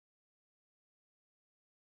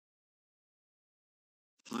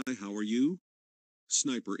Hi, how are you?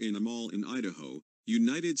 Sniper in a mall in Idaho,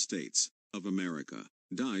 United States of America,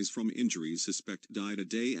 dies from injuries suspect died a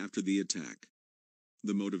day after the attack.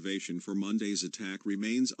 The motivation for Monday's attack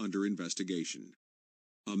remains under investigation.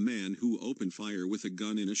 A man who opened fire with a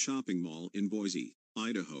gun in a shopping mall in Boise,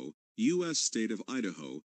 Idaho, U.S. state of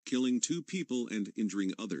Idaho, killing two people and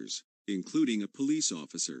injuring others, including a police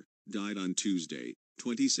officer, died on Tuesday,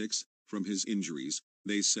 26, from his injuries,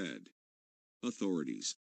 they said.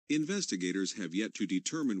 Authorities. Investigators have yet to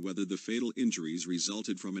determine whether the fatal injuries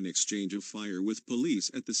resulted from an exchange of fire with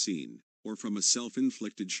police at the scene, or from a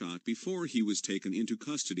self-inflicted shot before he was taken into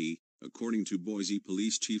custody, according to Boise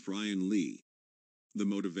Police Chief Ryan Lee. The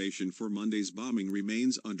motivation for Monday's bombing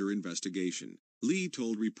remains under investigation, Lee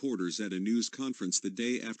told reporters at a news conference the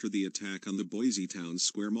day after the attack on the Boise Town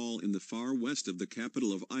Square Mall in the far west of the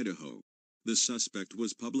capital of Idaho. The suspect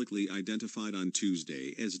was publicly identified on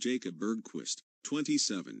Tuesday as Jacob Bergquist,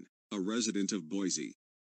 27, a resident of Boise.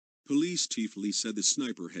 Police Chief Lee said the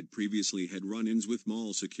sniper had previously had run-ins with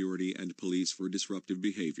mall security and police for disruptive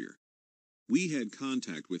behavior. "We had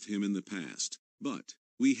contact with him in the past, but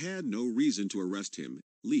we had no reason to arrest him,"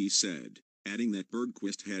 Lee said, adding that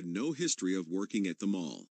Bergquist had no history of working at the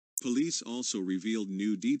mall. Police also revealed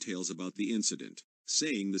new details about the incident,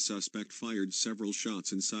 saying the suspect fired several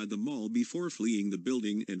shots inside the mall before fleeing the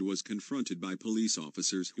building and was confronted by police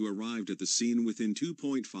officers who arrived at the scene within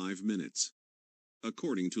 2.5 minutes.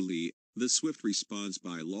 According to Lee, the swift response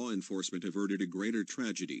by law enforcement averted a greater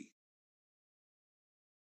tragedy.